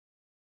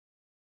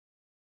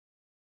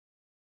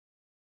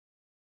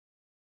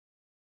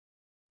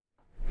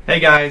Hey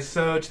guys,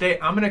 so today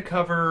I'm going to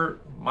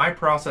cover my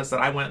process that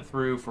I went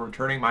through for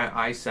returning my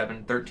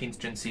i7 13th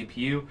gen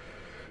CPU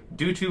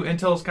due to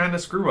Intel's kind of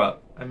screw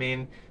up. I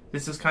mean,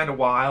 this is kind of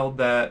wild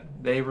that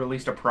they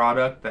released a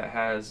product that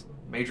has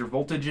major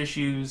voltage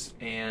issues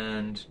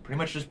and pretty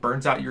much just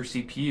burns out your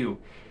CPU.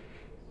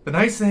 The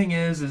nice thing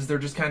is they're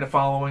just kind of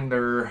following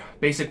their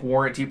basic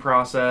warranty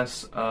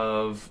process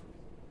of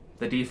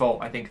the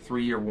default, I think,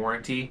 3-year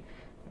warranty.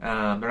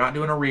 They're not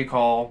doing a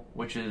recall,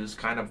 which is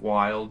kind of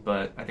wild,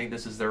 but I think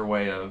this is their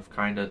way of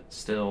kind of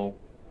still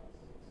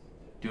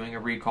doing a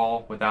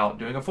recall without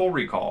doing a full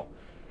recall.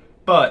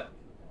 But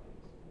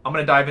I'm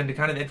going to dive into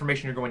kind of the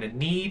information you're going to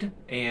need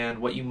and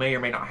what you may or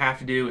may not have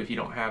to do if you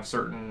don't have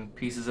certain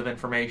pieces of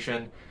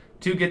information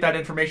to get that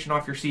information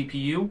off your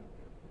CPU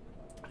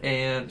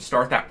and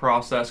start that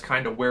process,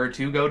 kind of where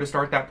to go to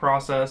start that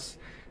process.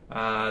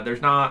 I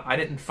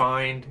didn't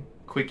find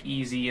quick,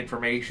 easy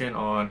information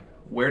on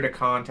where to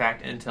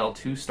contact Intel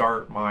to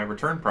start my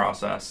return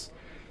process.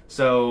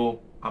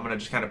 So I'm going to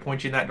just kind of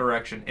point you in that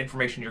direction.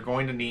 Information you're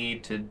going to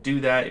need to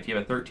do that if you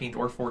have a 13th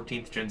or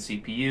 14th gen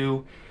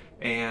CPU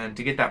and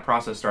to get that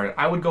process started.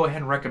 I would go ahead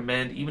and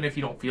recommend, even if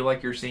you don't feel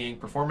like you're seeing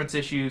performance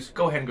issues,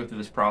 go ahead and go through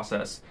this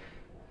process.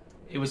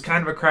 It was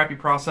kind of a crappy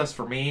process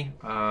for me.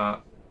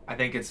 I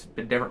think it's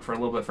been different for a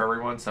little bit for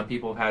everyone. Some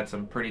people have had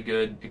some pretty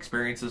good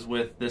experiences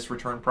with this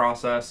return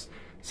process.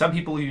 Some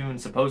people even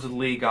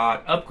supposedly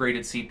got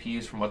upgraded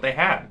CPUs from what they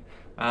had.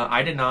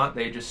 I did not.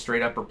 They just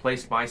straight up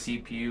replaced my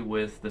CPU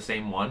with the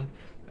same one.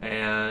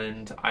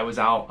 And I was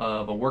out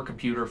of a work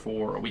computer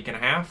for a week and a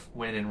half,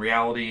 when in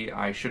reality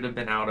I should have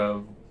been out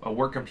of a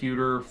work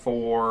computer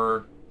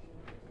for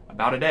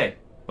about a day.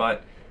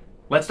 But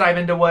let's dive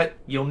into what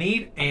you'll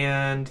need,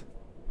 and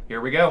here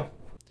we go.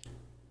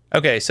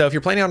 Okay, so if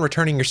you're planning on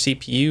returning your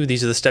CPU,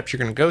 these are the steps you're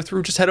going to go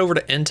through. Just head over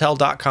to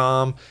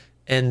intel.com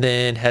and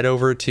then head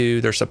over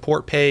to their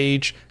support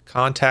page,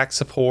 contact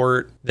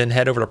support, then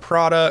head over to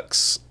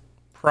products,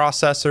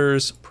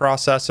 processors,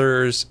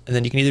 and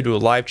then you can either do a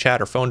live chat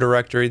or phone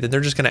directory. Then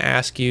they're just going to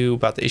ask you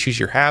about the issues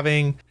you're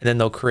having, and then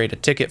they'll create a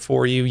ticket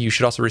for you. You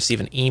should also receive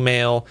an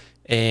email,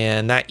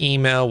 and that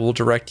email will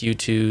direct you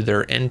to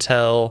their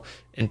Intel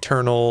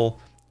internal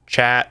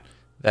chat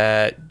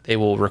that they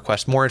will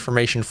request more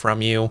information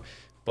from you.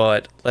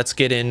 But let's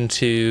get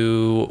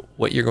into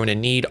what you're going to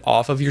need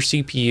off of your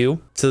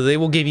CPU. So they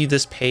will give you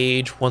this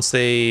page once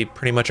they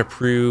pretty much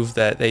approve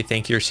that they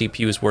think your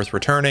CPU is worth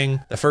returning.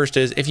 The first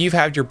is, if you've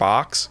had your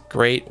box,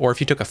 great. Or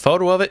if you took a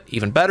photo of it,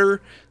 even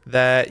better,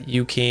 that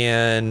you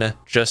can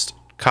just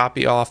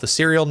copy off the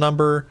serial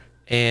number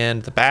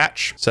and the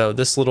batch. So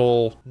this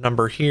little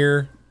number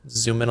here,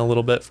 zoom in a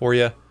little bit for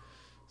you.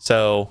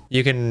 So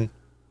you can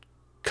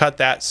cut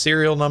that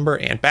serial number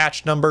and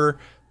batch number.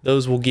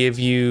 Those will give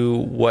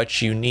you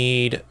what you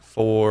need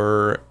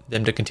for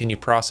them to continue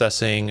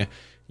processing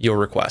your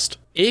request.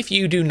 If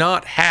you do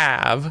not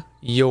have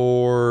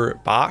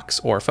your box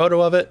or a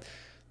photo of it,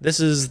 this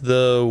is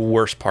the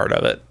worst part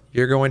of it.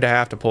 You're going to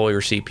have to pull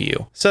your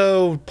CPU.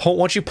 So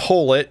once you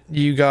pull it,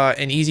 you got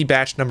an easy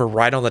batch number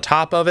right on the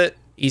top of it.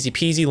 Easy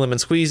peasy, lemon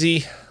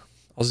squeezy.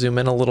 I'll zoom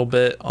in a little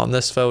bit on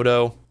this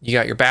photo. You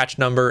got your batch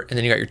number, and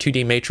then you got your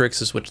 2D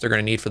matrices, which they're going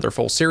to need for their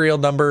full serial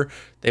number.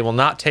 They will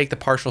not take the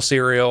partial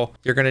serial.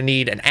 You're going to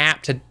need an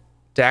app to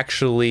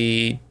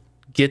actually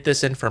get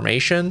this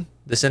information.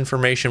 This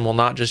information will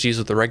not just use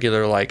with the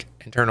regular like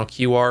internal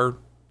QR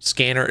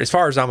scanner. As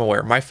far as I'm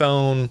aware, my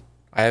phone,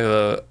 I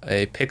have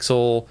a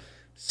Pixel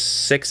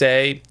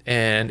 6a,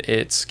 and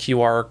its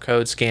QR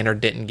code scanner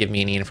didn't give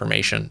me any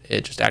information.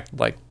 It just acted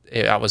like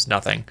that was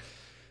nothing.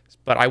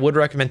 But I would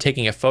recommend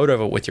taking a photo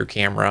of it with your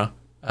camera,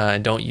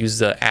 and don't use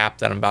the app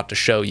that I'm about to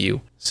show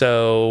you.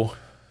 So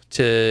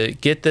to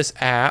get this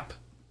app,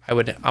 I'm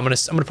gonna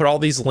put all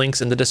these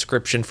links in the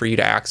description for you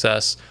to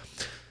access.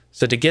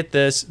 So to get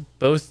this,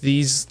 both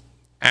these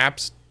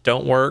apps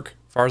don't work.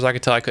 As far as I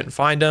could tell, I couldn't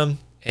find them.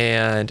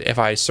 And if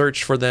I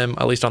search for them,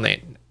 at least on the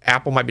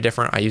Apple might be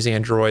different. I use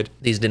Android.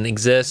 These didn't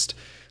exist.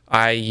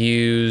 I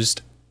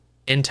used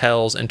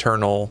Intel's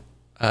internal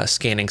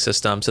scanning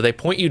system. So they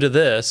point you to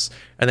this,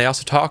 and they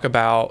also talk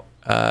about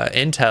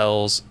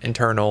Intel's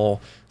internal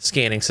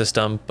scanning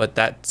system, but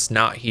that's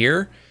not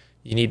here.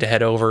 You need to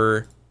head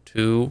over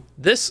to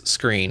this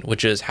screen,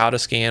 which is how to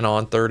scan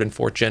on 3rd and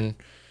 4th gen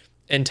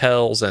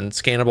Intels and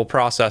scannable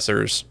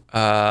processors.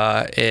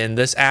 And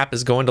this app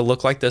is going to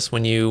look like this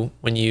when you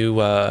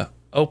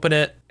open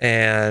it,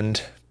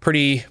 and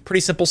pretty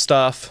simple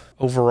stuff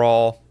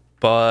overall,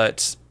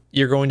 but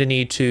you're going to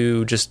need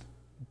to just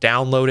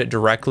download it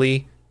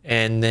directly.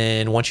 And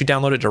then once you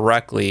download it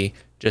directly,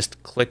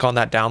 just click on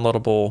that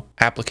downloadable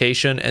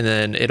application, and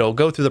then it'll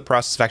go through the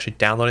process of actually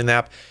downloading the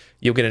app.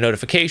 You'll get a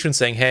notification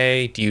saying,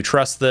 hey, do you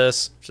trust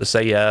this? Just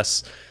say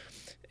yes,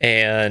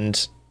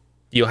 and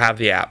you'll have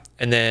the app.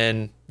 And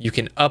then you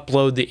can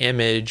upload the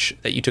image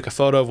that you took a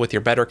photo of with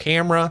your better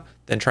camera,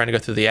 then trying to go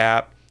through the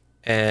app,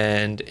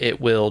 and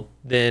it will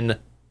then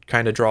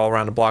kind of draw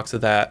around the blocks of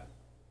that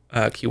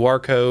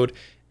QR code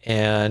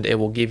and it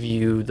will give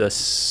you the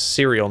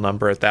serial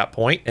number at that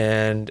point,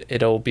 and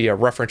it'll be a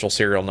referential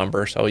serial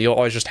number. So you'll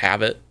always just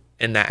have it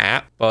in that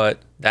app. But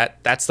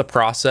that's the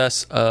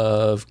process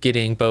of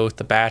getting both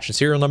the batch and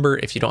serial number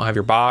if you don't have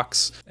your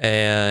box.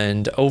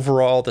 And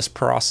overall, this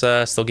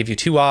process, they'll give you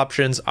two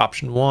options.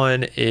 Option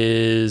one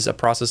is a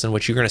process in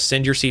which you're going to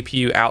send your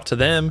CPU out to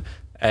them.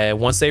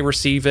 Once they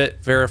receive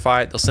it,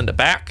 verify it, they'll send it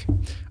back.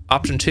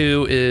 Option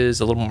two is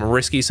a little more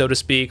risky, so to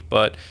speak,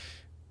 but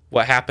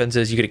what happens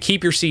is you get to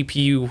keep your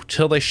CPU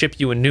till they ship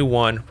you a new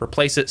one,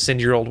 replace it, send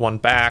your old one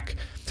back.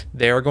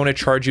 They are going to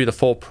charge you the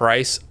full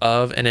price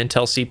of an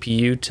Intel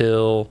CPU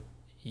till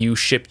you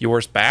ship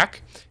yours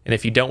back. And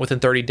if you don't within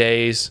 30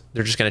 days,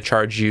 they're just going to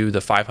charge you the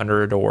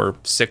 $500 or $600,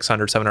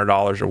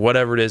 $700 or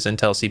whatever it is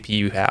Intel CPU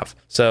you have.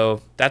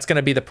 So that's going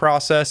to be the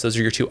process. Those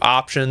are your two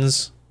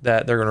options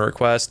that they're going to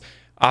request.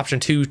 Option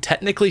two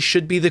technically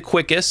should be the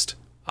quickest.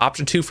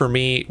 Option two for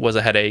me was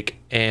a headache,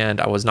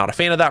 and I was not a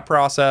fan of that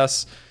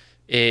process.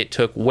 It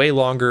took way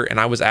longer, and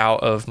I was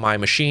out of my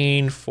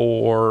machine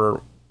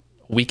for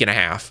a week and a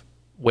half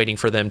waiting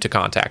for them to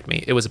contact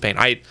me. It was a pain.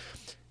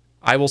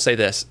 I will say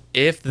this: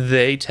 if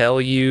they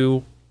tell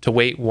you to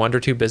wait 1 or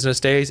 2 business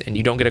days and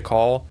you don't get a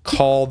call,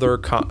 call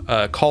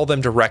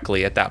them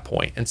directly at that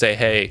point and say,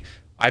 hey,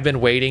 I've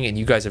been waiting and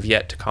you guys have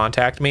yet to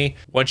contact me.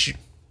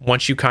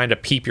 Once you kind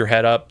of peep your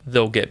head up,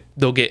 they'll get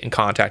in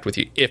contact with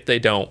you if they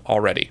don't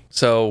already.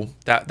 So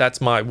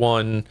that's my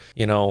one,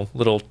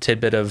 little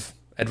tidbit of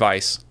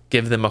advice.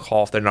 Give them a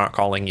call if they're not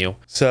calling you.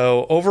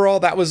 So overall,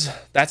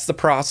 that's the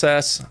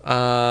process.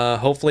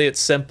 Hopefully it's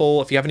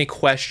simple. If you have any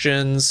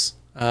questions,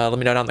 let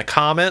me know down in the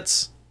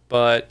comments.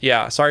 But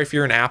yeah, sorry if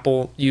you're an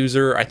Apple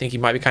user. I think you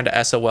might be kind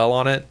of SOL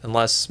on it,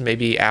 unless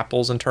maybe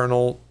Apple's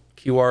internal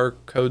QR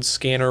code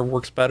scanner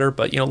works better.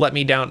 But let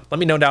me know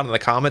down in the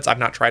comments. I've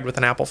not tried with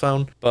an Apple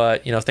phone.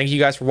 But thank you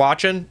guys for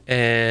watching,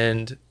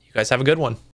 and you guys have a good one.